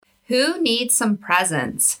Who needs some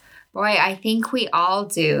presence? Boy, I think we all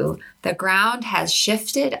do. The ground has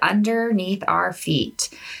shifted underneath our feet.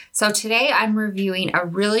 So today I'm reviewing a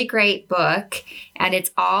really great book, and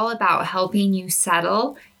it's all about helping you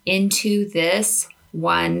settle into this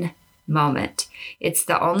one moment. It's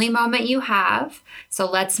the only moment you have, so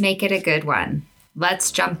let's make it a good one.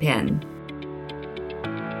 Let's jump in.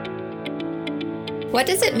 What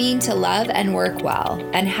does it mean to love and work well?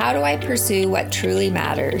 And how do I pursue what truly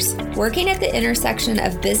matters? Working at the intersection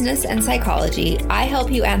of business and psychology, I help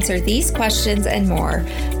you answer these questions and more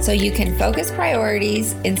so you can focus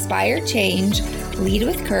priorities, inspire change, lead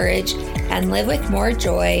with courage, and live with more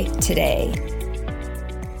joy today.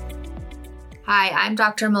 Hi, I'm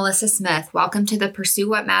Dr. Melissa Smith. Welcome to the Pursue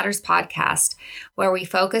What Matters podcast, where we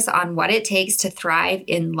focus on what it takes to thrive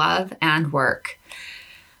in love and work.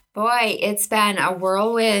 Boy, it's been a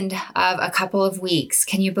whirlwind of a couple of weeks.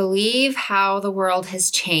 Can you believe how the world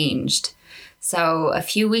has changed? So a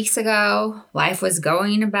few weeks ago, life was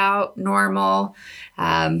going about normal.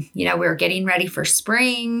 We were getting ready for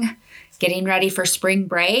spring, getting ready for spring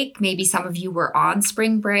break. Maybe some of you were on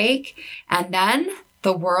spring break. And then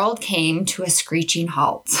the world came to a screeching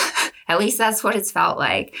halt. At least that's what it's felt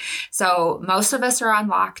like. So most of us are on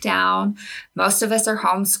lockdown. Most of us are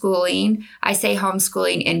homeschooling. I say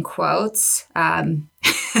homeschooling in quotes.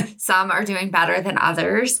 Some are doing better than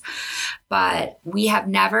others, but we have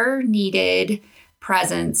never needed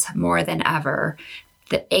presence more than ever.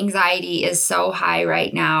 The anxiety is so high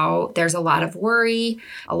right now. There's a lot of worry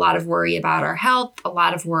about our health, a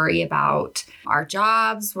lot of worry about our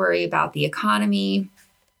jobs, worry about the economy.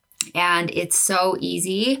 And it's so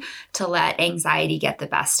easy to let anxiety get the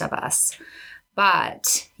best of us.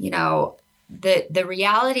 But, the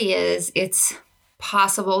reality is it's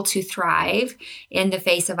possible to thrive in the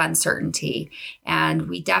face of uncertainty. And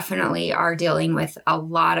we definitely are dealing with a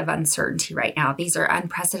lot of uncertainty right now. These are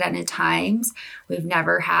unprecedented times. We've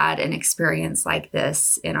never had an experience like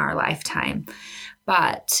this in our lifetime.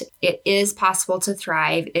 But it is possible to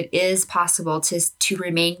thrive. It is possible to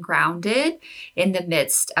remain grounded in the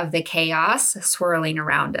midst of the chaos swirling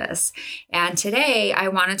around us. And today I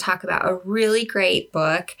want to talk about a really great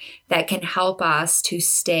book that can help us to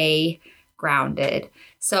stay grounded.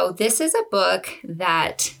 So this is a book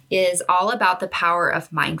that is all about the power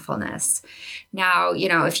of mindfulness. Now,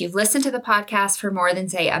 if you've listened to the podcast for more than,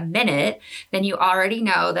 say, a minute, then you already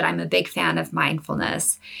know that I'm a big fan of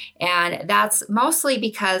mindfulness. And that's mostly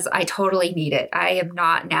because I totally need it. I am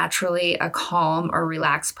not naturally a calm or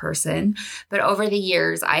relaxed person, but over the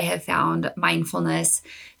years, I have found mindfulness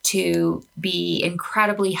to be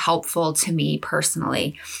incredibly helpful to me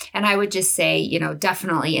personally. And I would just say,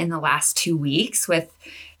 definitely in the last 2 weeks with,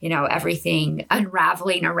 everything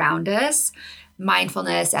unraveling around us,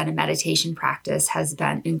 mindfulness and a meditation practice has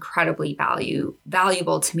been incredibly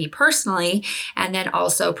valuable to me personally. And then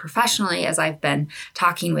also professionally, as I've been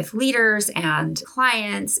talking with leaders and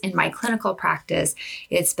clients in my clinical practice,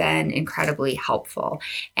 it's been incredibly helpful.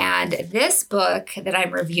 And this book that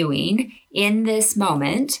I'm reviewing in this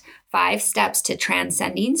moment, 5 Steps to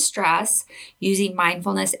Transcending Stress Using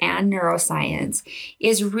Mindfulness and Neuroscience,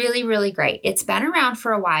 is really, really great. It's been around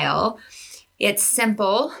for a while. It's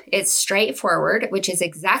simple, it's straightforward, which is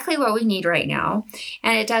exactly what we need right now.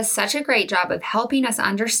 And it does such a great job of helping us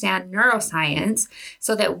understand neuroscience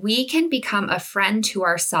so that we can become a friend to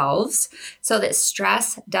ourselves so that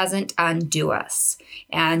stress doesn't undo us.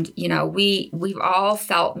 And, we've all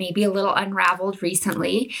felt maybe a little unraveled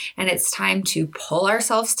recently, and it's time to pull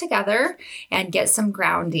ourselves together and get some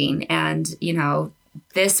grounding. And,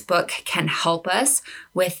 this book can help us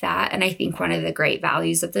with that. And I think one of the great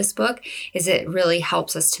values of this book is it really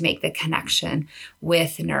helps us to make the connection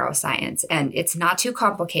with neuroscience. And it's not too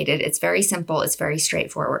complicated. It's very simple. It's very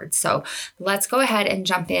straightforward. So let's go ahead and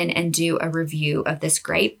jump in and do a review of this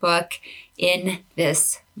great book in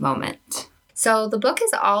this moment. So the book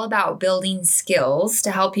is all about building skills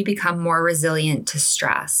to help you become more resilient to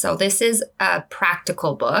stress. So this is a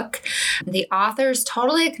practical book. The authors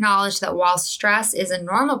totally acknowledge that while stress is a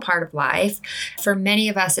normal part of life, for many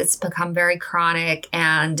of us, it's become very chronic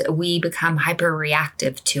and we become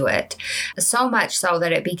hyper-reactive to it. So much so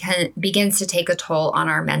that it begins to take a toll on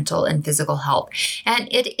our mental and physical health. And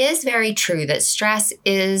it is very true that stress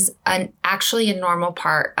is actually a normal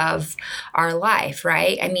part of our life,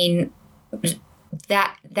 right? I mean,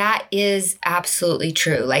 that is absolutely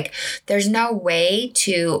true. Like, there's no way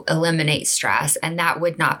to eliminate stress, and that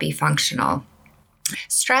would not be functional.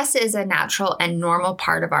 Stress is a natural and normal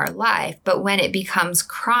part of our life, but when it becomes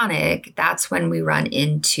chronic, that's when we run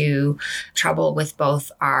into trouble with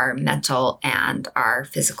both our mental and our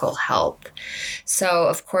physical health. So,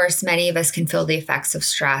 of course, many of us can feel the effects of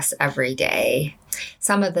stress every day.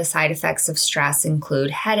 Some of the side effects of stress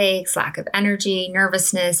include headaches, lack of energy,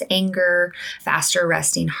 nervousness, anger, faster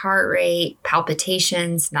resting heart rate,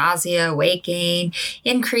 palpitations, nausea, weight gain,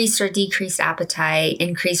 increased or decreased appetite,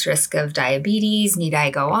 increased risk of diabetes. Need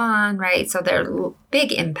I go on, right? So they're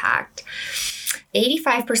big impact.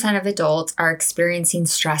 85% of adults are experiencing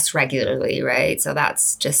stress regularly, right? So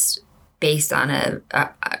that's just based on a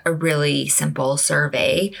really simple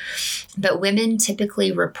survey. But women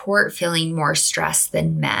typically report feeling more stressed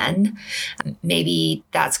than men. Maybe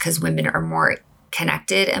that's because women are more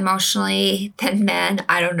connected emotionally than men.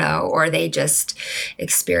 I don't know. Or they just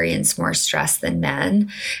experience more stress than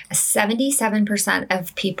men. 77%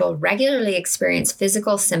 of people regularly experience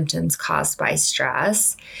physical symptoms caused by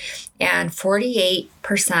stress. And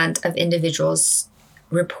 48% of individuals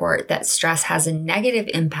report that stress has a negative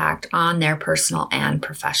impact on their personal and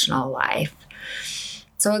professional life.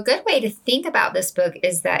 So a good way to think about this book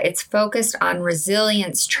is that it's focused on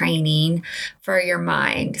resilience training for your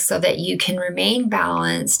mind so that you can remain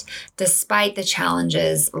balanced despite the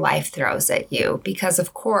challenges life throws at you. Because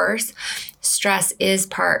of course, stress is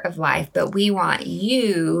part of life, but we want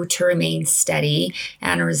you to remain steady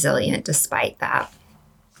and resilient despite that.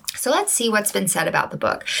 So let's see what's been said about the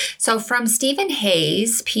book. So from Stephen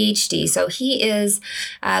Hayes, PhD, so he is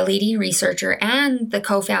a leading researcher and the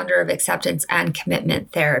co-founder of Acceptance and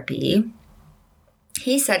Commitment Therapy.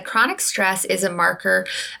 He said, chronic stress is a marker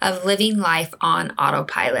of living life on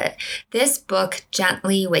autopilot. This book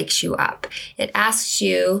gently wakes you up. It asks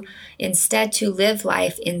you instead to live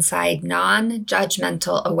life inside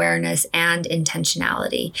non-judgmental awareness and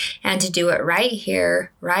intentionality, and to do it right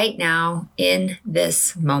here, right now, in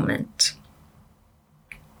this moment.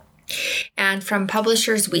 And from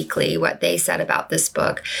Publishers Weekly, what they said about this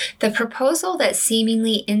book, the proposal that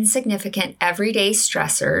seemingly insignificant everyday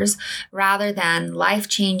stressors rather than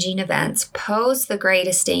life-changing events pose the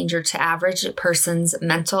greatest danger to average person's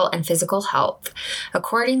mental and physical health.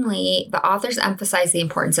 Accordingly, the authors emphasize the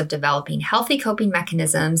importance of developing healthy coping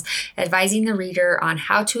mechanisms, advising the reader on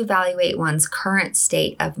how to evaluate one's current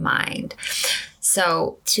state of mind.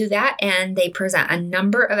 So to that end, they present a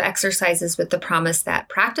number of exercises with the promise that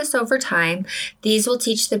practice over time, these will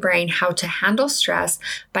teach the brain how to handle stress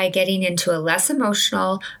by getting into a less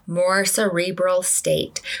emotional, more cerebral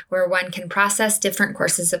state where one can process different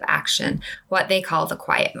courses of action, what they call the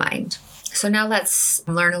quiet mind. So now let's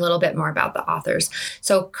learn a little bit more about the authors.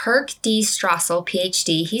 So Kirk D. Strassel,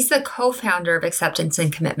 PhD, he's the co-founder of Acceptance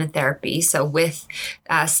and Commitment Therapy, so with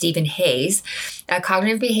Stephen Hayes, a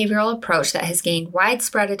cognitive behavioral approach that has gained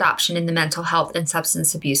widespread adoption in the mental health and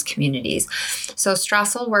substance abuse communities. So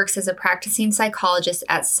Strassel works as a practicing psychologist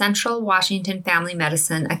at Central Washington Family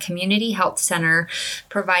Medicine, a community health center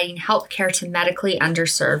providing health care to medically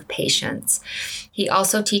underserved patients. He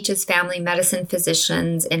also teaches family medicine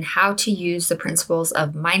physicians in how to use the principles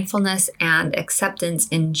of mindfulness and acceptance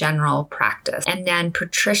in general practice. And then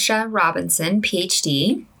Patricia Robinson,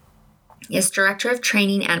 PhD, is Director of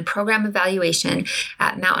Training and Program Evaluation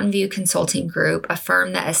at Mountain View Consulting Group, a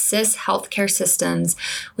firm that assists healthcare systems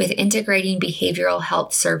with integrating behavioral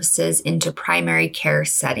health services into primary care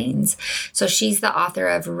settings. So she's the author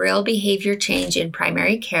of Real Behavior Change in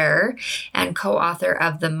Primary Care and co-author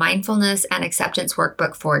of the Mindfulness and Acceptance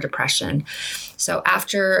Workbook for Depression. So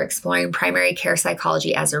after exploring primary care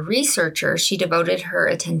psychology as a researcher, she devoted her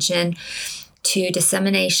attention to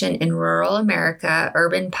dissemination in rural America,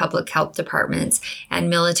 urban public health departments, and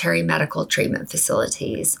military medical treatment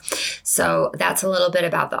facilities. So that's a little bit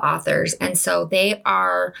about the authors. And so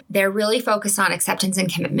they're really focused on acceptance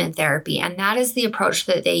and commitment therapy. And that is the approach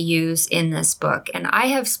that they use in this book. And I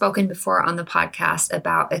have spoken before on the podcast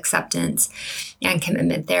about acceptance and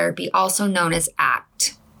commitment therapy, also known as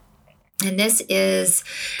ACT. And this is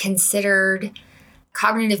considered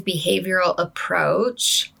cognitive behavioral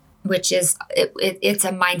approach, which is it's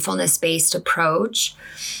a mindfulness-based approach,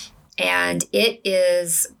 and it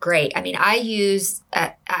is great. I mean, I use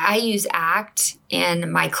ACT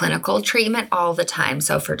in my clinical treatment all the time.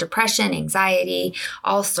 So for depression, anxiety,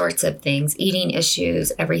 all sorts of things, eating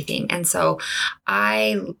issues, everything. And so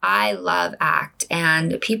I love ACT,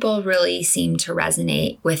 and people really seem to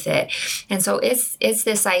resonate with it. And so it's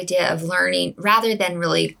this idea of learning rather than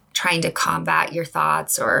really trying to combat your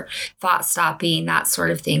thoughts or thought stopping, that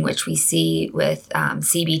sort of thing, which we see with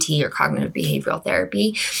CBT or cognitive behavioral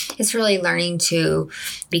therapy. It's really learning to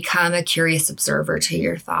become a curious observer to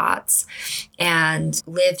your thoughts and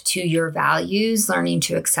live to your values, learning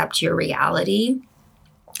to accept your reality.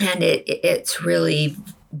 And it's really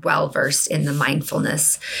well versed in the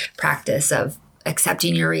mindfulness practice of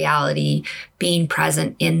accepting your reality, being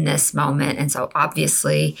present in this moment. And so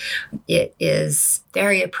obviously it is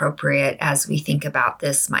very appropriate as we think about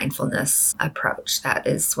this mindfulness approach. That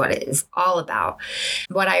is what it is all about.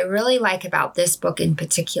 What I really like about this book in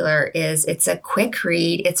particular is it's a quick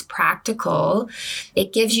read. It's practical.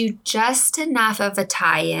 It gives you just enough of a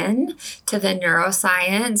tie-in to the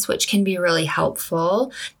neuroscience, which can be really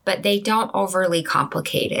helpful, but they don't overly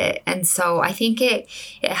complicate it. And so I think it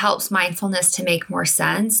helps mindfulness to make more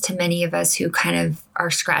sense to many of us who kind of are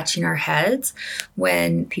scratching our heads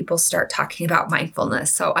when people start talking about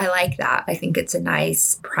mindfulness. So I like that. I think it's a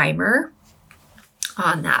nice primer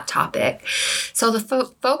on that topic. So the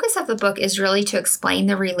focus of the book is really to explain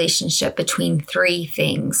the relationship between three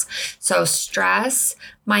things. So stress,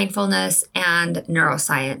 mindfulness, and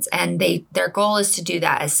neuroscience. And their goal is to do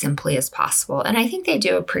that as simply as possible. And I think they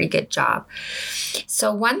do a pretty good job.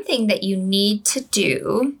 So one thing that you need to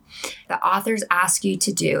do, the authors ask you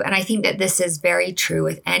to do, and I think that this is very true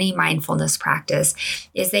with any mindfulness practice,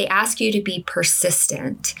 is they ask you to be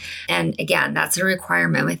persistent. And again, that's a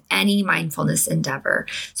requirement with any mindfulness endeavor.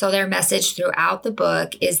 So their message throughout the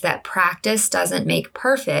book is that practice doesn't make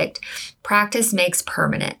perfect, practice makes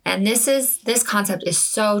permanent. And this concept is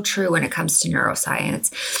so true when it comes to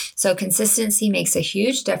neuroscience. So consistency makes a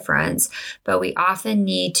huge difference, but we often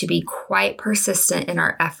need to be quite persistent in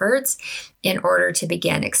our efforts in order to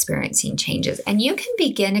begin experiencing changes. And you can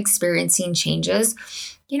begin experiencing changes,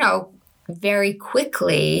 very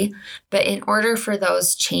quickly, but in order for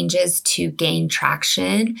those changes to gain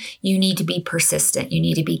traction, you need to be persistent. You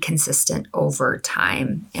need to be consistent over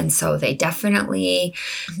time. And so they definitely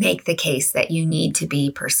make the case that you need to be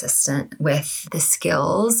persistent with the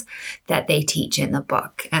skills that they teach in the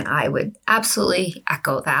book. And I would absolutely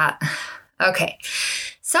echo that. Okay,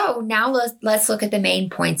 so now let's look at the main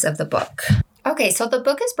points of the book. Okay, so the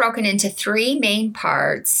book is broken into three main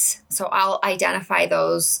parts. So I'll identify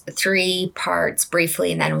those three parts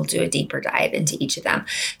briefly, and then we'll do a deeper dive into each of them.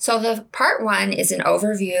 So the part one is an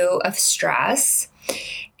overview of stress.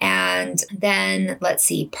 And then let's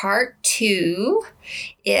see, part two,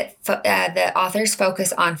 the authors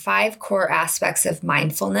focus on 5 core aspects of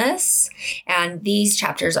mindfulness. And these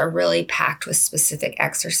chapters are really packed with specific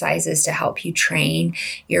exercises to help you train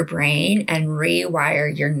your brain and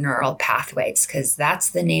rewire your neural pathways, because that's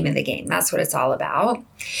the name of the game. That's what it's all about.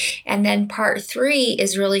 And then part 3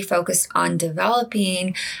 is really focused on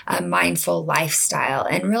developing a mindful lifestyle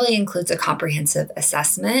and really includes a comprehensive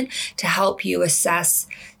assessment to help you assess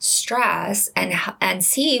stress and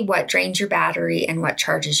see what drains your battery and what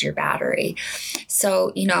charges your battery.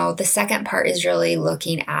 So, the second part is really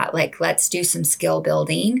looking at let's do some skill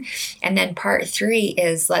building. And then part 3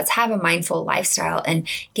 is let's have a mindful lifestyle and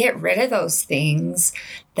get rid of those things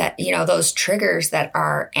that, those triggers that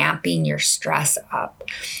are amping your stress up.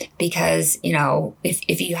 Because,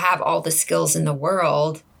 if you have all the skills in the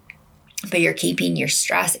world, but you're keeping your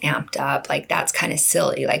stress amped up, that's kind of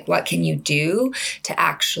silly. What can you do to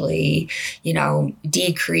actually,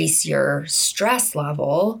 decrease your stress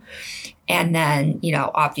level? And then,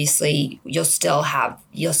 obviously you'll still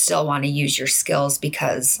want to use your skills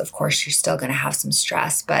because of course you're still going to have some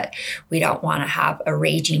stress, but we don't want to have a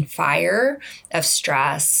raging fire of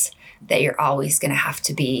stress that you're always going to have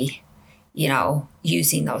to be,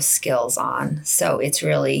 using those skills on. So it's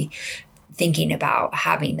really thinking about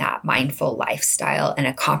having that mindful lifestyle and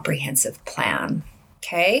a comprehensive plan.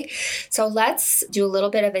 Okay, so let's do a little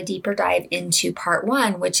bit of a deeper dive into part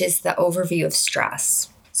 1, which is the overview of stress.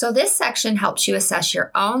 So this section helps you assess your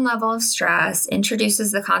own level of stress,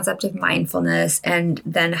 introduces the concept of mindfulness, and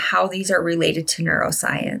then how these are related to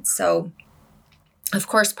neuroscience. So of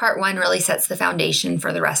course, part 1 really sets the foundation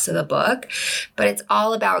for the rest of the book, but it's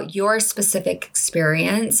all about your specific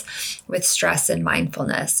experience with stress and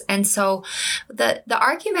mindfulness. And so the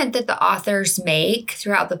argument that the authors make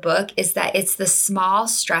throughout the book is that it's the small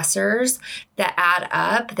stressors that add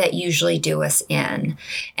up that usually do us in.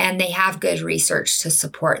 And they have good research to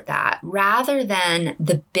support that, rather than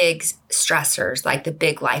the big stressors, like the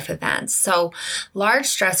big life events. So large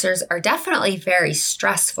stressors are definitely very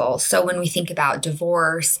stressful. So when we think about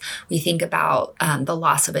divorce, we think about the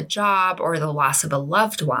loss of a job or the loss of a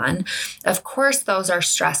loved one. Of course, those are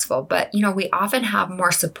stressful, but we often have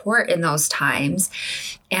more support in those times.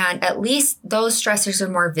 And at least those stressors are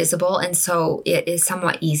more visible. And so it is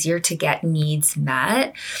somewhat easier to get needs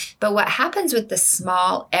met. But what happens with the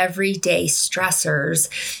small everyday stressors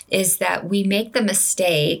is that we make the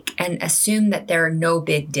mistake and assume that they're no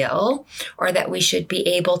big deal or that we should be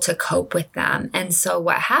able to cope with them. And so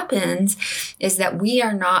what happens is that we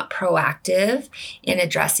are not proactive in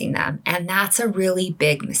addressing them. And that's a really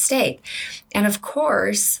big mistake. And of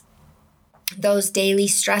course, those daily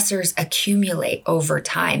stressors accumulate over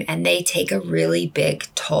time and they take a really big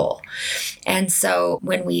toll. And so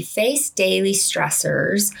when we face daily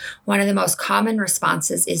stressors, one of the most common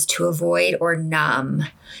responses is to avoid or numb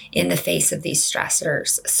in the face of these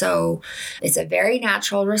stressors. So it's a very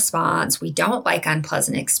natural response. We don't like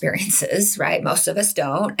unpleasant experiences, right? Most of us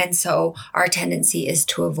don't. And so our tendency is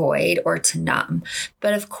to avoid or to numb.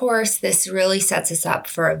 But of course, this really sets us up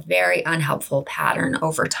for a very unhelpful pattern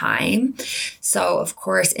over time. So of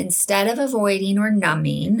course, instead of avoiding or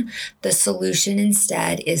numbing, the solution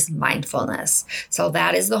instead is mindfulness. So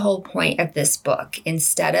that is the whole point of this book.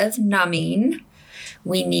 Instead of numbing,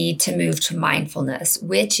 we need to move to mindfulness,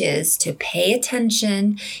 which is to pay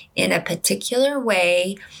attention in a particular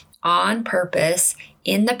way on purpose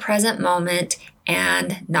in the present moment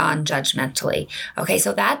and non-judgmentally. Okay,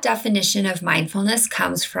 so that definition of mindfulness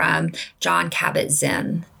comes from Jon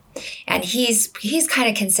Kabat-Zinn. And he's kind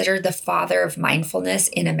of considered the father of mindfulness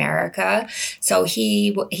in America. So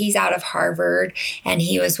he's out of Harvard, and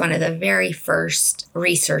he was one of the very first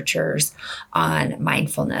researchers on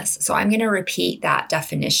mindfulness. So I'm going to repeat that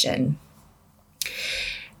definition.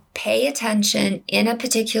 Pay attention in a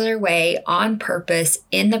particular way on purpose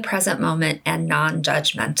in the present moment and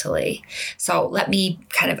non-judgmentally. So let me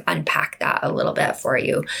kind of unpack that a little bit for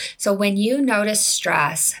you. So when you notice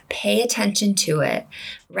stress, pay attention to it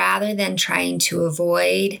rather than trying to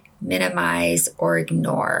avoid, minimize, or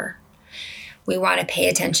ignore. We want to pay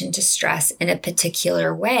attention to stress in a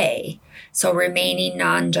particular way, so remaining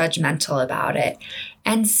non-judgmental about it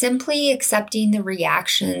and simply accepting the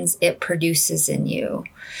reactions it produces in you.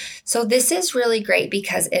 So this is really great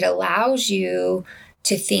because it allows you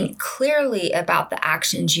to think clearly about the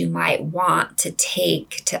actions you might want to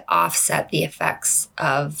take to offset the effects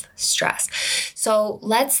of stress. So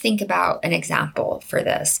let's think about an example for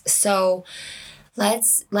this. So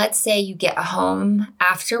let's say you get home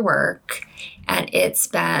after work and it's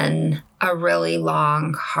been a really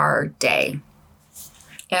long, hard day.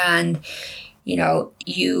 And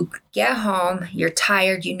you get home, you're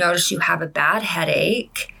tired, you notice you have a bad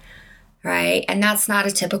headache, right? And that's not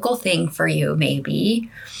a typical thing for you, maybe.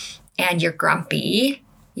 And you're grumpy,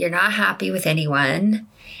 you're not happy with anyone.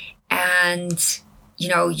 And,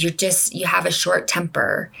 you have a short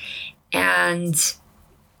temper and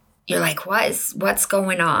you're like, what's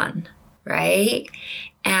going on, right?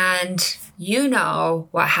 And you know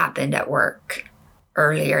what happened at work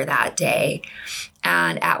earlier that day.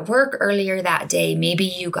 And at work earlier that day, maybe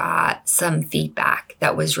you got some feedback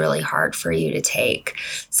that was really hard for you to take.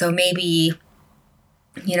 So maybe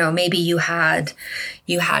you had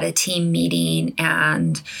a team meeting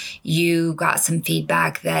and you got some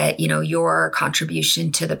feedback that, your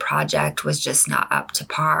contribution to the project was just not up to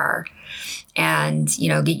par. And,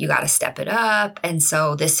 you got to step it up. And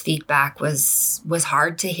so this feedback was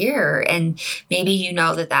hard to hear. And maybe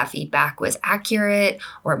that feedback was accurate,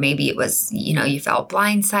 or maybe it was, you felt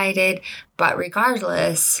blindsided. But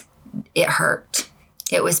regardless, it hurt.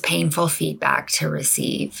 It was painful feedback to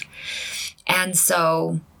receive. And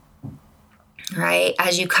so, right,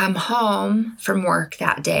 as you come home from work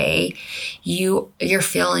that day, you're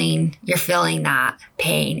feeling that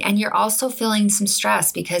pain, and you're also feeling some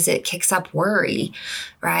stress because it kicks up worry,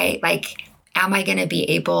 right? Like, am I going to be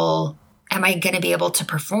able to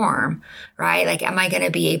perform, right? Like, am I going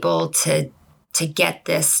to be able to get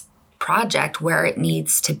this project where it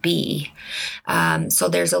needs to be? So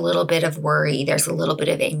there's a little bit of worry, there's a little bit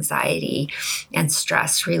of anxiety and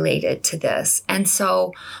stress related to this. And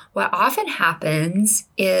so what often happens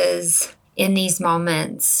is in these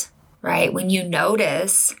moments, right, when you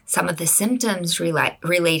notice some of the symptoms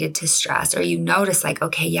related to stress, or you notice like,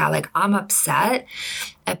 okay, yeah, like I'm upset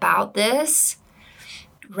about this,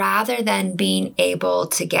 rather than being able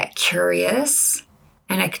to get curious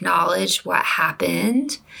and acknowledge what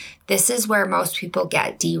happened, this is where most people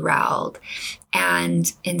get derailed.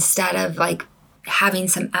 And instead of like having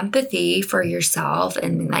some empathy for yourself.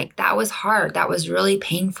 And like, that was hard. That was really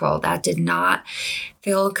painful. That did not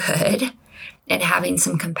feel good. And having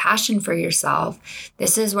some compassion for yourself.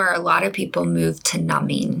 This is where a lot of people move to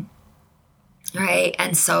numbing. Right.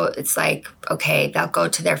 And so it's like, okay, they'll go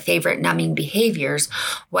to their favorite numbing behaviors,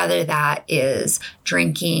 whether that is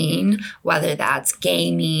drinking, whether that's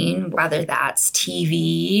gaming, whether that's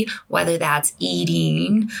TV, whether that's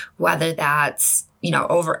eating, whether that's,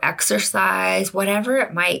 over exercise, whatever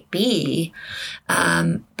it might be.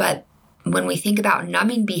 But when we think about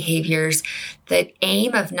numbing behaviors, the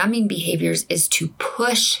aim of numbing behaviors is to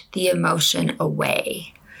push the emotion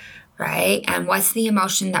away. Right? And what's the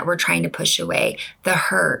emotion that we're trying to push away? The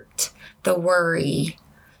hurt, the worry,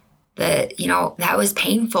 that was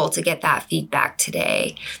painful to get that feedback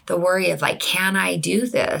today. The worry of like, can I do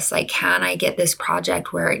this? Like, can I get this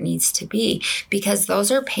project where it needs to be? Because those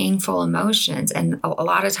are painful emotions. And a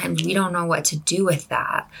lot of times we don't know what to do with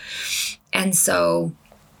that. And so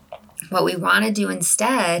what we want to do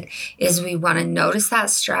instead is we want to notice that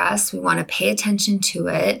stress. We want to pay attention to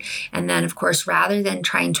it. And then, of course, rather than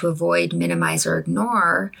trying to avoid, minimize, or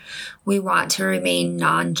ignore, we want to remain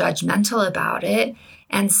non-judgmental about it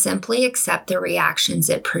and simply accept the reactions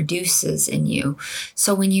it produces in you.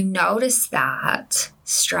 So when you notice that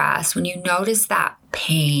stress, when you notice that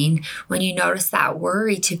pain, when you notice that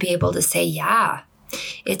worry, to be able to say, yeah,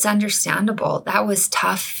 it's understandable. That was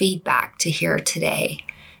tough feedback to hear today.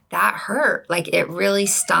 That hurt. Like, it really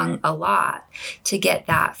stung a lot to get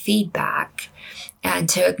that feedback, and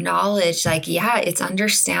to acknowledge, like, yeah, it's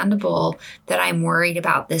understandable that I'm worried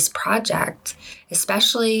about this project,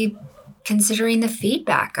 especially considering the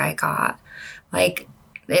feedback I got. Like,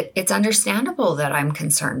 it's understandable that I'm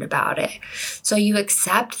concerned about it. So you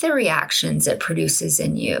accept the reactions it produces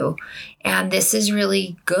in you. And this is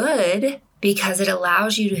really good because it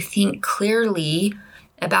allows you to think clearly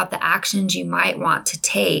about the actions you might want to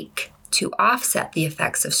take to offset the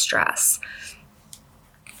effects of stress.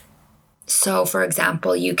 So, for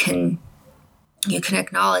example, you can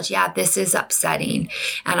acknowledge, yeah, this is upsetting.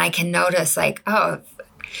 And I can notice like, oh,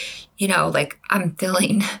 like I'm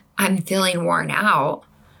feeling worn out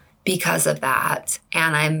because of that.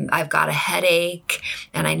 And I've got a headache,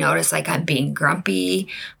 and I notice like I'm being grumpy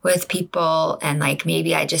with people, and like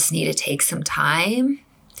maybe I just need to take some time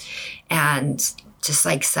and just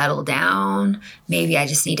like settle down. Maybe I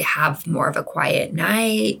just need to have more of a quiet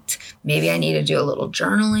night. Maybe I need to do a little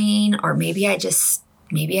journaling, or maybe I just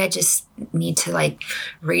need to like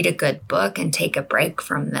read a good book and take a break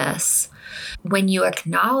from this. When you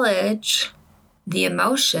acknowledge the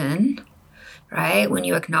emotion, right? When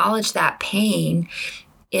you acknowledge that pain,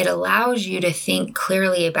 it allows you to think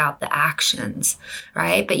clearly about the actions,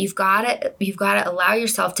 right? But you've got to allow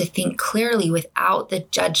yourself to think clearly without the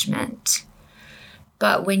judgment.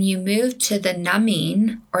 But when you move to the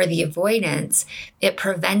numbing or the avoidance, it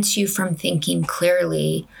prevents you from thinking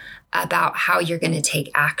clearly about how you're going to take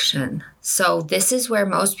action. So this is where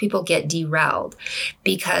most people get derailed,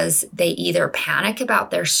 because they either panic about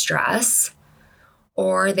their stress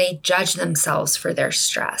or they judge themselves for their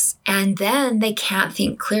stress. And then they can't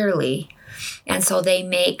think clearly. And so they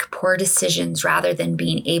make poor decisions rather than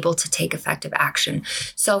being able to take effective action.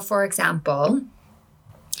 So, for example,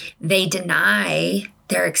 they deny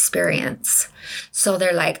their experience. So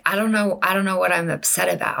they're like, I don't know what I'm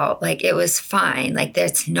upset about. Like, it was fine. Like,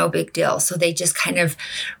 there's no big deal. So they just kind of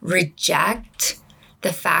reject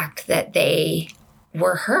the fact that they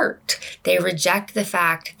were hurt. They reject the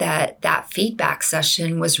fact that that feedback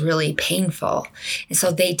session was really painful. And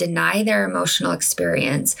so they deny their emotional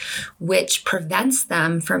experience, which prevents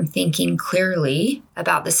them from thinking clearly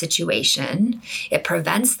about the situation. It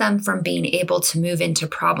prevents them from being able to move into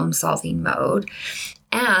problem-solving mode.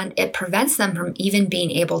 And it prevents them from even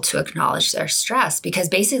being able to acknowledge their stress, because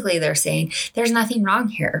basically they're saying, there's nothing wrong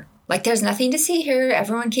here. Like, there's nothing to see here.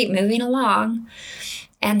 Everyone keep moving along.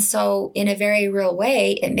 And so in a very real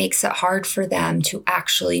way, it makes it hard for them to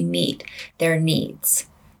actually meet their needs,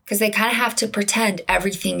 because they kind of have to pretend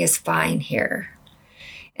everything is fine here.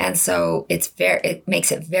 And so it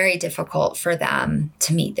makes it very difficult for them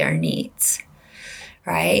to meet their needs,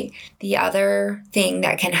 right? The other thing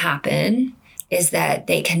that can happen is that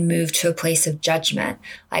they can move to a place of judgment.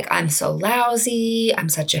 Like, I'm so lousy, I'm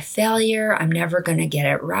such a failure, I'm never gonna get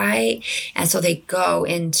it right. And so they go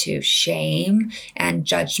into shame and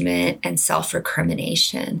judgment and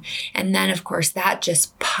self-recrimination. And then, of course, that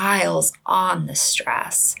just piles on the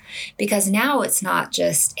stress, because now it's not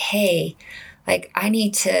just, hey, like, I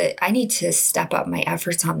need to step up my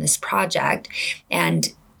efforts on this project.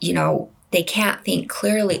 And, they can't think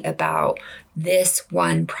clearly about this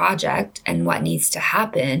one project and what needs to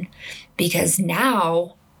happen, because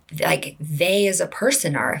now like they as a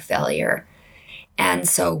person are a failure. And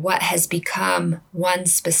so what has become one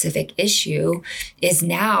specific issue is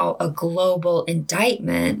now a global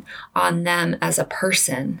indictment on them as a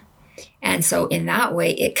person. And so in that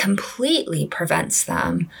way, it completely prevents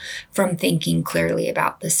them from thinking clearly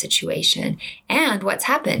about the situation. And what's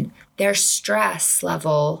happened? Their stress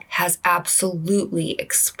level has absolutely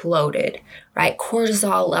exploded, right?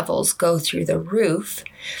 Cortisol levels go through the roof.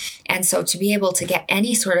 And so to be able to get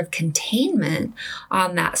any sort of containment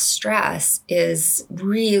on that stress is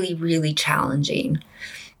really, really challenging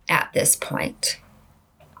at this point,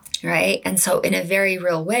 right? And so in a very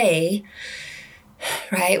real way,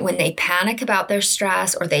 right, when they panic about their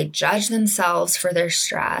stress or they judge themselves for their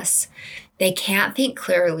stress, they can't think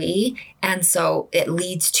clearly. And so it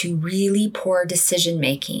leads to really poor decision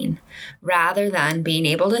making rather than being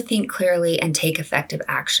able to think clearly and take effective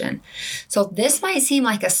action. So this might seem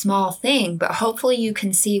like a small thing, but hopefully you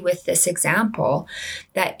can see with this example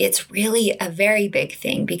that it's really a very big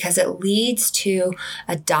thing because it leads to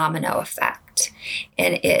a domino effect.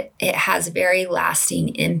 And it has very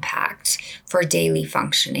lasting impact for daily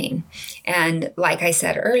functioning. And like I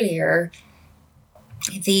said earlier,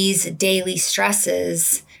 these daily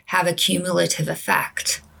stresses have a cumulative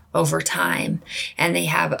effect over time, and they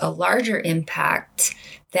have a larger impact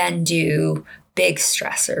than do big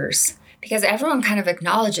stressors, because everyone kind of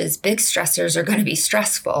acknowledges big stressors are going to be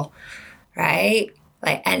stressful, right?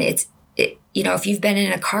 And if you've been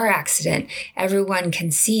in a car accident, everyone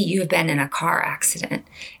can see you've been in a car accident.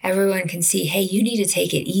 Everyone can see, hey, you need to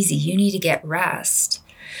take it easy. You need to get rest.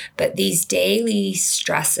 But these daily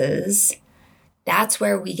stresses, that's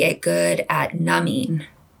where we get good at numbing.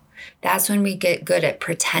 That's when we get good at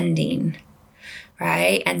pretending,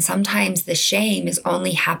 right? And sometimes the shame is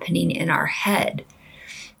only happening in our head.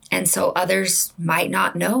 And so others might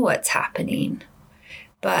not know what's happening,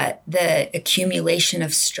 but the accumulation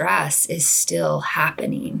of stress is still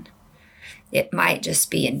happening. It might just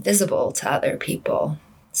be invisible to other people.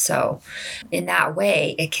 So in that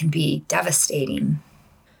way, it can be devastating.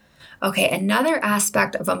 Okay, another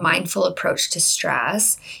aspect of a mindful approach to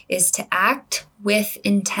stress is to act with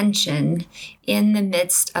intention in the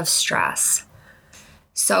midst of stress.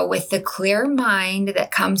 So with the clear mind that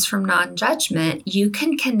comes from non-judgment, you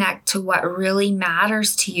can connect to what really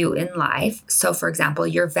matters to you in life. So for example,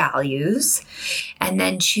 your values, and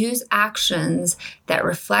then choose actions that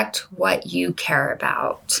reflect what you care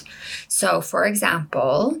about. So for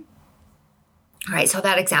example, all right, so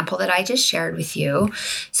that example that I just shared with you.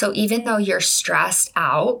 So even though you're stressed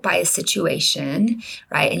out by a situation,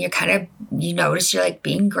 right, and you notice you're like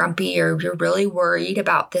being grumpy or you're really worried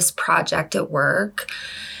about this project at work,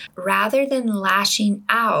 rather than lashing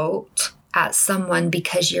out at someone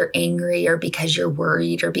because you're angry or because you're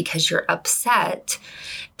worried or because you're upset,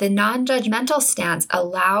 the non-judgmental stance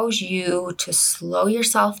allows you to slow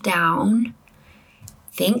yourself down,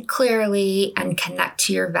 think clearly, and connect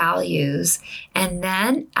to your values, and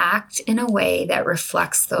then act in a way that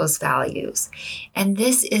reflects those values. And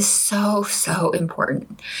this is so, so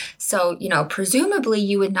important. So, presumably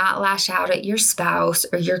you would not lash out at your spouse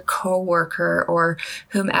or your coworker or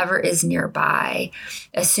whomever is nearby,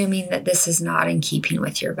 assuming that this is not in keeping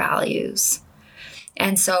with your values.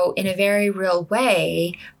 And so in a very real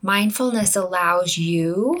way, mindfulness allows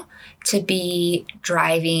you to be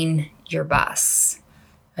driving your bus,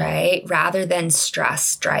 right? Rather than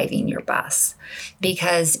stress driving your bus,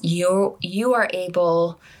 because you are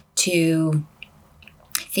able to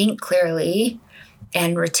think clearly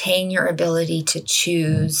and retain your ability to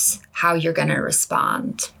choose how you're going to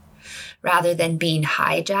respond rather than being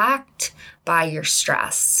hijacked by your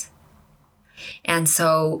stress. And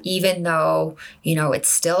so even though, it's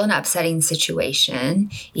still an upsetting situation,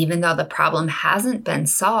 even though the problem hasn't been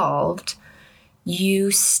solved, you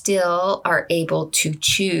still are able to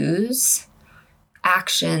choose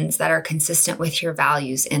actions that are consistent with your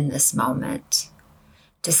values in this moment.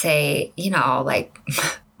 To say,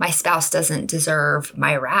 my spouse doesn't deserve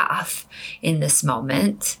my wrath in this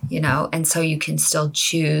moment, and so you can still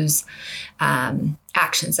choose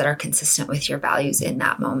actions that are consistent with your values in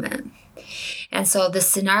that moment. And so the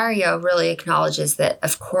scenario really acknowledges that,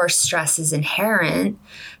 of course, stress is inherent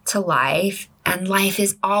to life, and life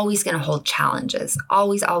is always going to hold challenges,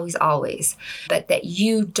 always, always, always, but that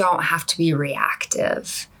you don't have to be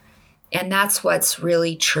reactive. And that's what's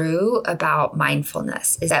really true about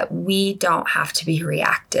mindfulness, is that we don't have to be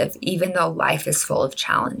reactive, even though life is full of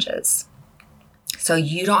challenges. So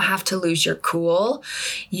you don't have to lose your cool.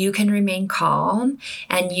 You can remain calm,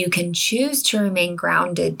 and you can choose to remain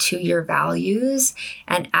grounded to your values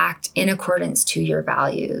and act in accordance to your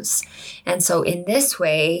values. And so in this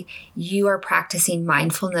way, you are practicing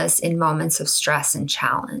mindfulness in moments of stress and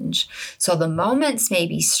challenge. So the moments may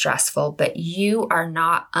be stressful, but you are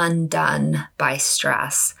not undone by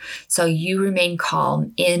stress. So you remain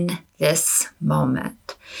calm in this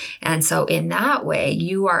moment. And so in that way,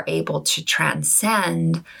 you are able to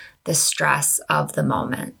transcend the stress of the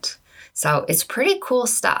moment. So it's pretty cool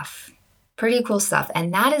stuff. Pretty cool stuff.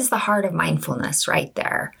 And that is the heart of mindfulness right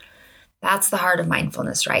there. That's the heart of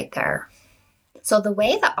mindfulness right there. So the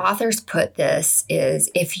way the authors put this is,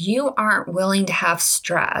 if you aren't willing to have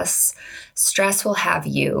stress, stress will have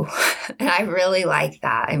you. And I really like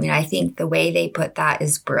that. I mean, I think the way they put that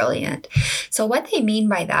is brilliant. So what they mean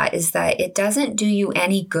by that is that it doesn't do you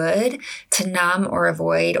any good to numb or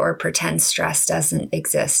avoid or pretend stress doesn't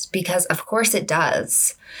exist, because of course it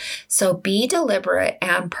does. So be deliberate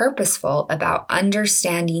and purposeful about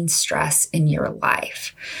understanding stress in your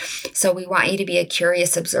life. So we want you to be a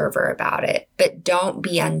curious observer about it, but don't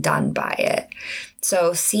be undone by it.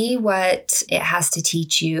 So see what it has to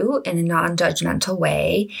teach you in a non-judgmental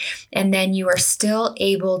way, and then you are still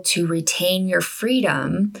able to retain your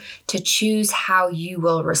freedom to choose how you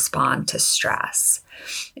will respond to stress.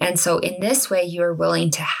 And so in this way, you are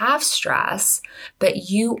willing to have stress, but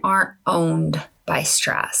you aren't owned by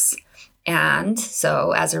stress. And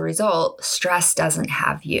so as a result, stress doesn't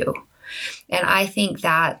have you. And I think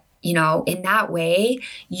that, in that way,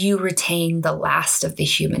 you retain the last of the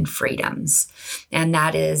human freedoms. And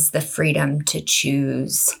that is the freedom to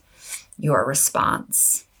choose your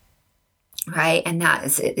response. Right? And that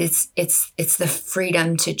is, it's the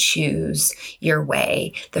freedom to choose your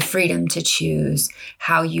way, the freedom to choose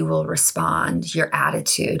how you will respond, your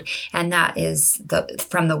attitude. And that is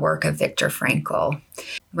from the work of Viktor Frankl.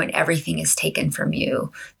 When everything is taken from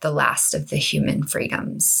you, the last of the human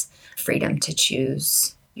freedoms, freedom to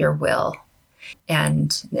choose your will.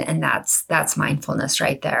 And that's mindfulness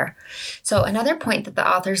right there. So another point that the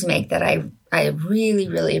authors make that I really,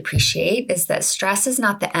 really appreciate is that stress is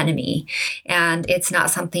not the enemy, and it's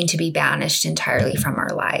not something to be banished entirely from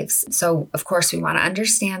our lives. So of course we want to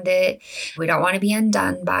understand it. We don't want to be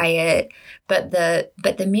undone by it. But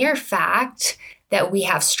the mere fact that we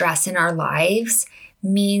have stress in our lives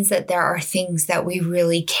means that there are things that we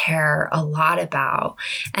really care a lot about.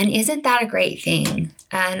 And isn't that a great thing?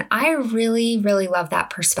 And I really, really love that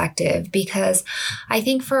perspective, because I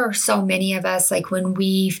think for so many of us, like when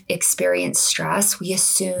we've experienced stress, we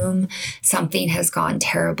assume something has gone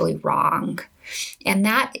terribly wrong. And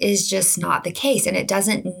that is just not the case, and it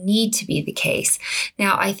doesn't need to be the case.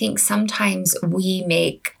 Now, I think sometimes we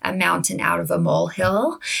make a mountain out of a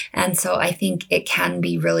molehill, and so I think it can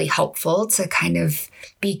be really helpful to kind of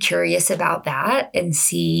be curious about that and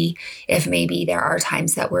see if maybe there are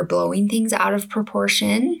times that we're blowing things out of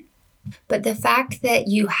proportion. But the fact that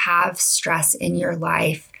you have stress in your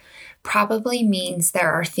life probably means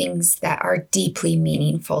there are things that are deeply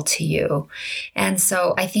meaningful to you. And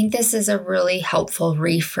so I think this is a really helpful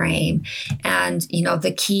reframe. And,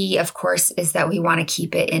 the key, of course, is that we want to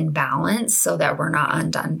keep it in balance so that we're not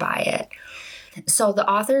undone by it. So the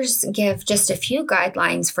authors give just a few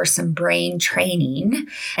guidelines for some brain training,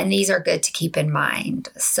 and these are good to keep in mind.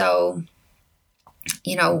 So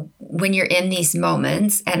when you're in these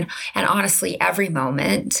moments, and honestly, every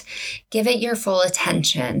moment, give it your full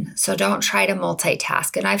attention. So don't try to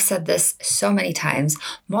multitask. And I've said this so many times,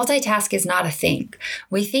 multitask is not a thing.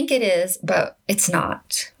 We think it is, but it's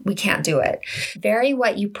not. We can't do it. Vary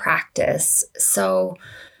what you practice. So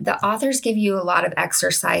the authors give you a lot of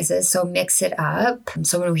exercises, so mix it up.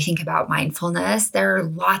 So when we think about mindfulness, there are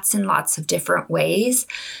lots and lots of different ways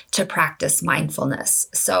to practice mindfulness.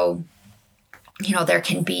 So there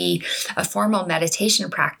can be a formal meditation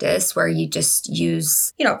practice where you just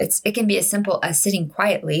use, it can be as simple as sitting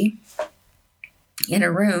quietly in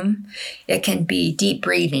a room. It can be deep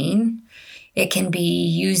breathing. It can be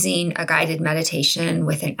using a guided meditation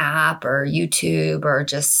with an app or YouTube or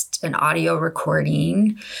just an audio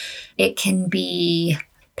recording. It can be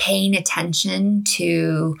paying attention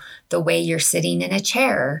to the way you're sitting in a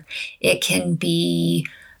chair. It can be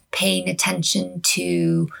paying attention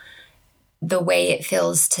to the way it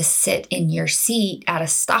feels to sit in your seat at a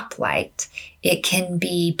stoplight. It can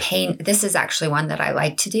be this is actually one that I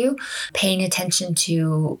like to do, paying attention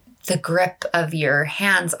to the grip of your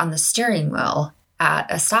hands on the steering wheel at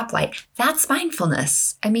a stoplight. That's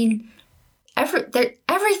mindfulness. I mean,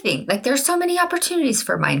 everything, like there's so many opportunities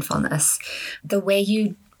for mindfulness. The way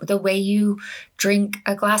you the way you drink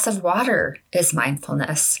a glass of water is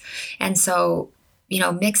mindfulness. And so,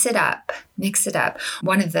 mix it up.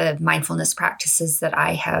 One of the mindfulness practices that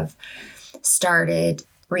I have started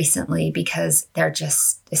recently, because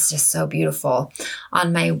it's just so beautiful.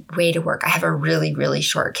 On my way to work, I have a really, really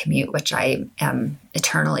short commute, which I am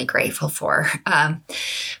eternally grateful for.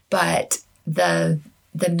 But the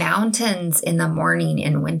mountains in the morning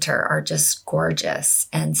in winter are just gorgeous.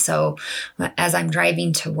 And so as I'm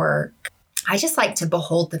driving to work, I just like to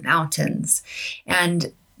behold the mountains.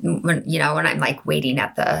 And when I'm like waiting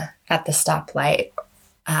at the stoplight,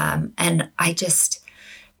 and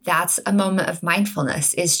that's a moment of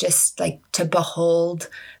mindfulness, is just like to behold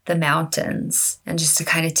the mountains and just to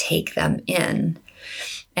kind of take them in.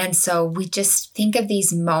 And so we just think of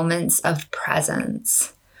these moments of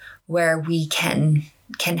presence where we can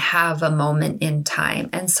have a moment in time.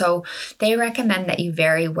 And so they recommend that you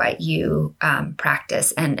vary what you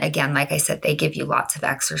practice. And again, like I said, they give you lots of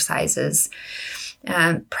exercises.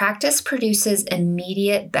 Practice produces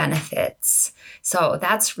immediate benefits. So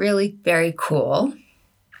that's really very cool.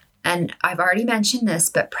 And I've already mentioned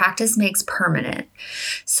this, but practice makes permanent.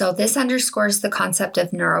 So this underscores the concept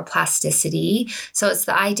of neuroplasticity. So it's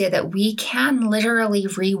the idea that we can literally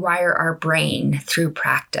rewire our brain through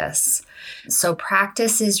practice. So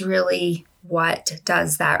practice is really what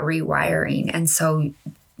does that rewiring. And so,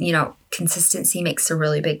 consistency makes a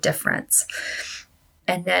really big difference.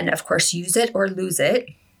 And then, of course, use it or lose it.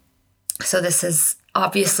 So this is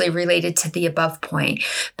obviously related to the above point.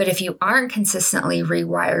 But if you aren't consistently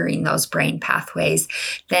rewiring those brain pathways,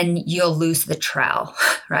 then you'll lose the trail,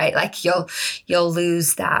 right? Like you'll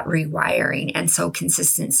lose that rewiring. And so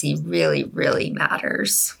consistency really, really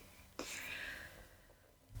matters.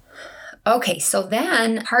 Okay, so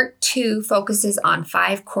then part 2 focuses on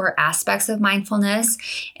 5 core aspects of mindfulness.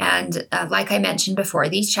 And like I mentioned before,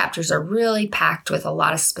 these chapters are really packed with a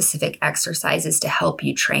lot of specific exercises to help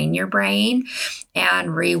you train your brain and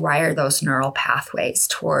rewire those neural pathways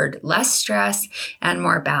toward less stress and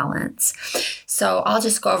more balance. So I'll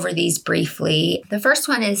just go over these briefly. The first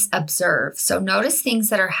one is observe. So notice things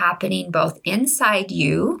that are happening both inside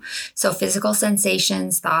you, so physical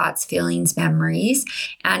sensations, thoughts, feelings, memories,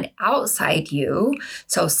 and outside you,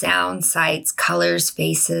 so sounds, sights, colors,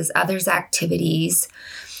 faces, others' activities.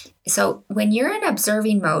 So when you're in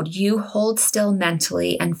observing mode, you hold still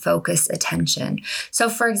mentally and focus attention. So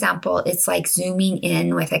for example, it's like zooming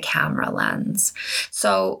in with a camera lens.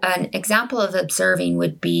 So an example of observing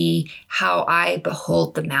would be how I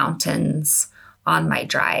behold the mountains on my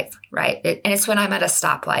drive, right? And it's when I'm at a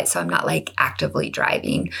stoplight, so I'm not like actively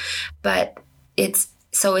driving, but it's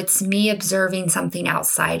me observing something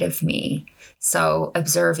outside of me. So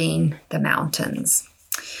observing the mountains.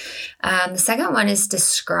 The second one is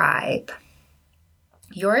describe.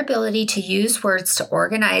 Your ability to use words to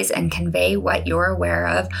organize and convey what you're aware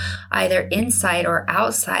of, either inside or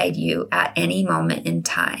outside you at any moment in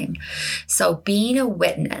time. So being a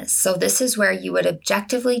witness. So this is where you would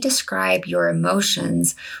objectively describe your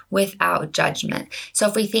emotions without judgment. So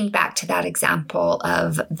if we think back to that example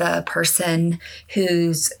of the person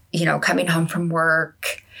who's, coming home from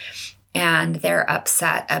work and they're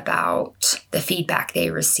upset about the feedback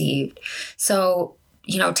they received. So,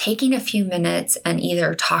 taking a few minutes and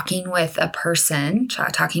either talking with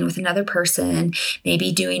another person,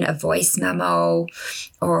 maybe doing a voice memo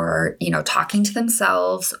or, talking to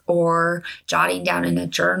themselves or jotting down in a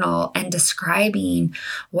journal and describing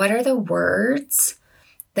what are the words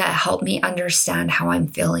that help me understand how I'm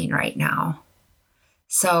feeling right now.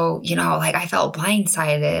 So, like I felt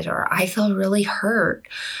blindsided, or I feel really hurt,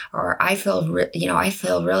 or I feel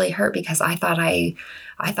really hurt because I thought I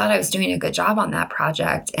was doing a good job on that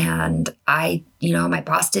project. And my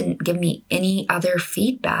boss didn't give me any other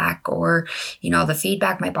feedback, or, the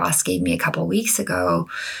feedback my boss gave me a couple weeks ago,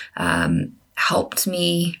 helped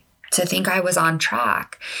me to think I was on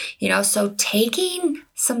track, so taking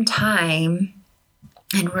some time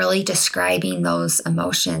and really describing those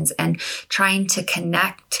emotions and trying to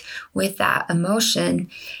connect with that emotion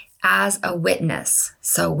as a witness.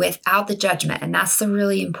 So without the judgment. And that's the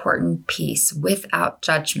really important piece, without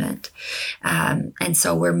judgment. And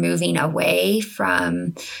so we're moving away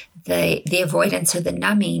from the avoidance or the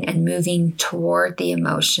numbing and moving toward the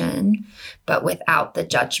emotion, but without the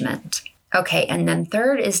judgment. Okay, and then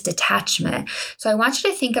third is detachment. So I want you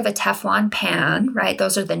to think of a Teflon pan, right?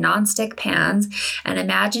 Those are the nonstick pans, and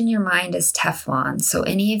imagine your mind as Teflon. So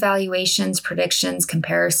any evaluations, predictions,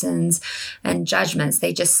 comparisons, and judgments,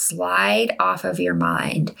 they just slide off of your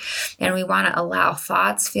mind. And we want to allow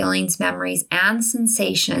thoughts, feelings, memories, and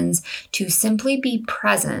sensations to simply be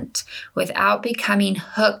present without becoming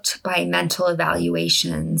hooked by mental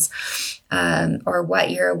evaluations. Or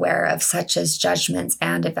what you're aware of, such as judgments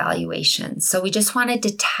and evaluations. So we just want to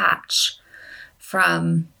detach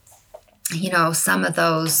from, some of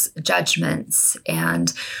those judgments,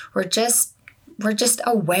 and we're just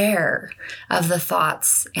aware of the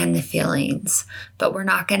thoughts and the feelings, but we're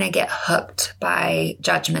not going to get hooked by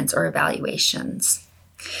judgments or evaluations.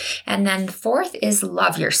 And then the fourth is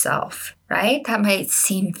love yourself, right? That might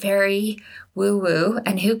seem very woo-woo,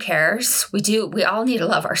 and who cares? We all need to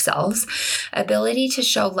love ourselves. Ability to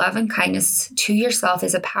show love and kindness to yourself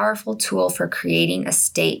is a powerful tool for creating a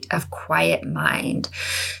state of quiet mind.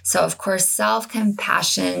 So, of course,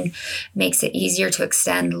 self-compassion makes it easier to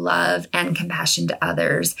extend love and compassion to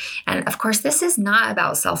others. And of course, this is not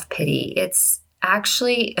about self-pity. It's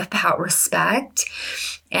actually about respect,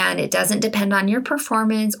 and it doesn't depend on your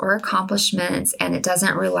performance or accomplishments, and it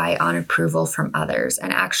doesn't rely on approval from others.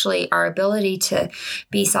 And actually, our ability to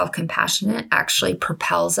be self-compassionate actually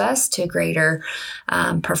propels us to greater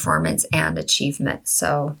performance and achievement.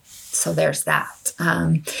 So there's that.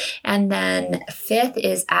 And then fifth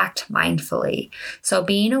is act mindfully. So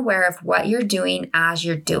being aware of what you're doing as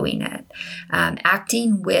you're doing it,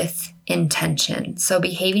 acting with intention. So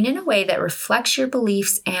behaving in a way that reflects your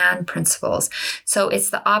beliefs and principles. So it's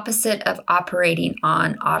the opposite of operating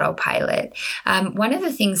on autopilot. One of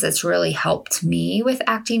the things that's really helped me with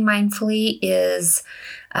acting mindfully is,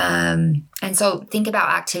 and so think about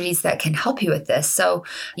activities that can help you with this. So,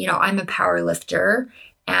 I'm a power lifter,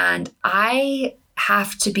 and I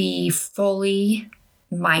have to be fully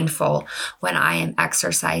mindful when I am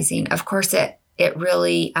exercising. Of course, it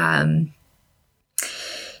really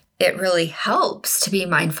helps to be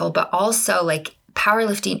mindful, but also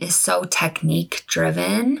powerlifting is so technique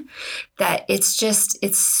driven that it's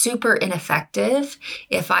super ineffective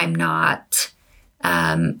if I'm not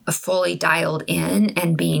fully dialed in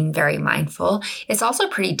and being very mindful. It's also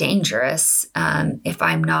pretty dangerous if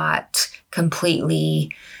I'm not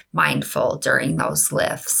completely mindful during those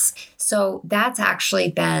lifts. So that's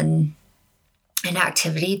actually been an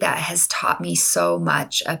activity that has taught me so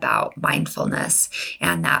much about mindfulness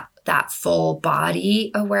and that full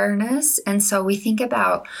body awareness. And so we think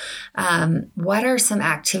about what are some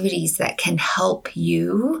activities that can help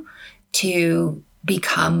you to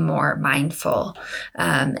become more mindful.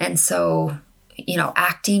 And so,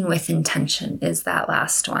 acting with intention is that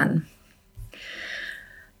last one.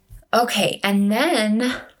 Okay, and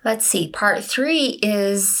then let's see, part 3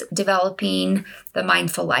 is developing the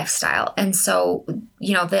mindful lifestyle. And so,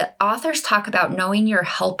 the authors talk about knowing your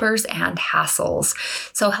helpers and hassles.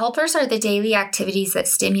 So helpers are the daily activities that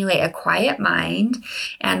stimulate a quiet mind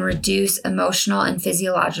and reduce emotional and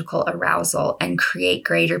physiological arousal and create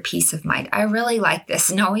greater peace of mind. I really like this,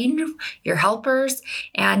 knowing your helpers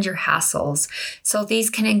and your hassles. So these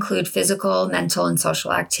can include physical, mental, and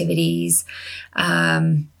social activities.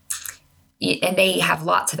 And they have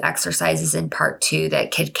lots of exercises in part 2 that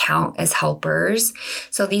could count as helpers.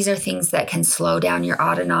 So these are things that can slow down your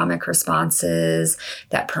autonomic responses,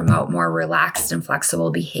 that promote more relaxed and flexible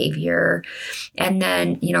behavior. And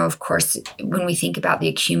then, of course, when we think about the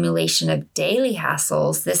accumulation of daily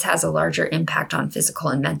hassles, this has a larger impact on physical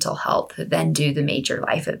and mental health than do the major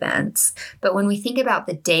life events. But when we think about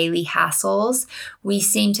the daily hassles, we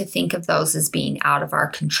seem to think of those as being out of our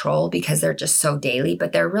control because they're just so daily,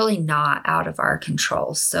 but they're really not out of our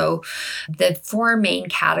control. So the 4 main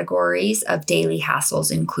categories of daily hassles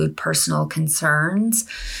include personal concerns,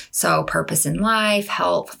 so purpose in life,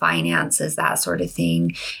 health, finances, that sort of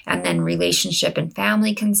thing, and then relationship and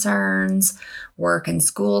family concerns, work and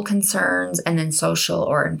school concerns, and then social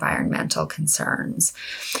or environmental concerns.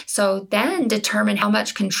 So then determine how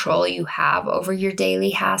much control you have over your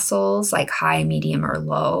daily hassles, like high, medium, or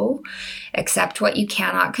low. Accept what you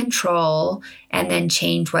cannot control, and then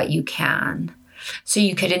change what you can. So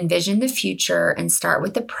you could envision the future and start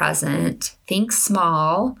with the present. Think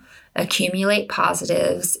small, accumulate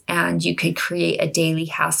positives, and you could create a daily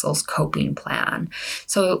hassles coping plan.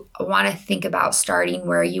 So I want to think about starting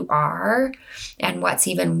where you are and what's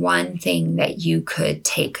even one thing that you could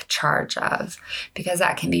take charge of, because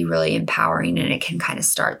that can be really empowering and it can kind of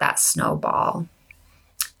start that snowball.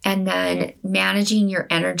 And then managing your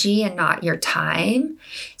energy and not your time.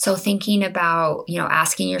 So thinking about,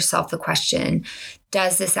 asking yourself the question,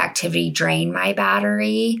 does this activity drain my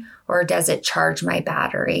battery or does it charge my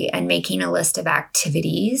battery? And making a list of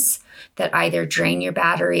activities that either drain your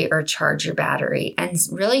battery or charge your battery, and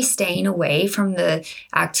really staying away from the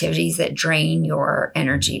activities that drain your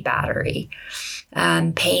energy battery.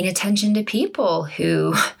 Paying attention to people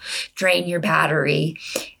who drain your battery,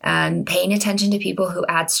 paying attention to people who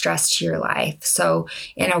add stress to your life. So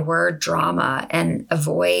in a word, drama, and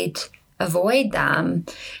avoid them.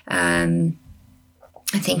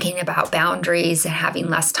 Thinking about boundaries and having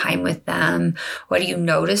less time with them. What do you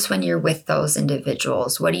notice when you're with those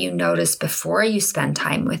individuals? What do you notice before you spend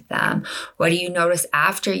time with them? What do you notice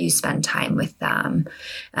after you spend time with them?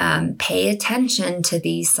 Pay attention to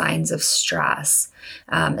these signs of stress,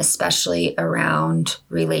 especially around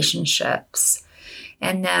relationships.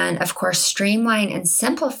 And then, of course, streamline and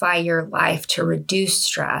simplify your life to reduce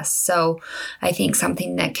stress. So I think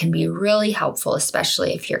something that can be really helpful,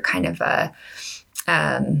 especially if you're kind of a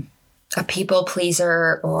people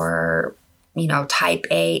pleaser or, type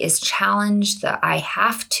A, is challenge the I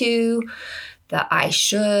have to, the I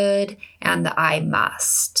should, and the I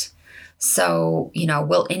must. So,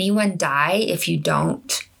 will anyone die if you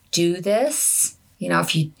don't do this?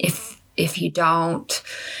 If you don't,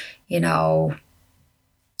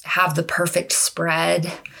 have the perfect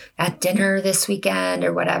spread at dinner this weekend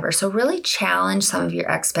or whatever. So really challenge some of your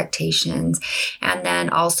expectations, and then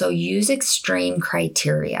also use extreme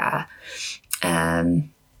criteria, and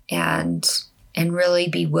really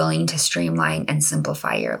be willing to streamline and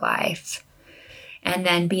simplify your life. And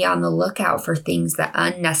then be on the lookout for things that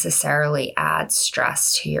unnecessarily add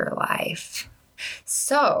stress to your life.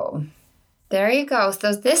 So there you go.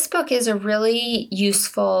 So this book is a really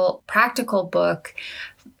useful, practical book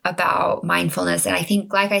about mindfulness. And I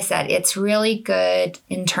think, like I said, it's really good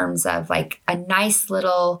in terms of like a nice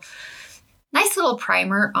little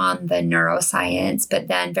primer on the neuroscience, but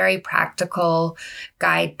then very practical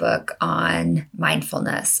guidebook on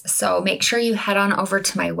mindfulness. So make sure you head on over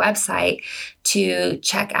to my website to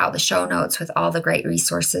check out the show notes with all the great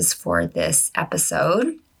resources for this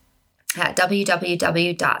episode at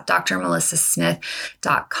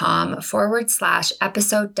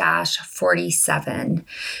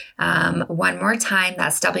www.drmelissasmith.com/episode-47. One more time,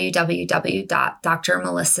 that's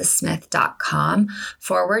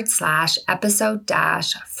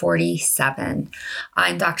www.drmelissasmith.com/episode-47.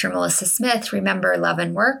 I'm Dr. Melissa Smith. Remember, love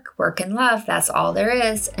and work and love. That's all there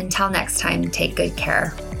is. Until next time, take good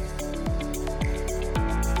care.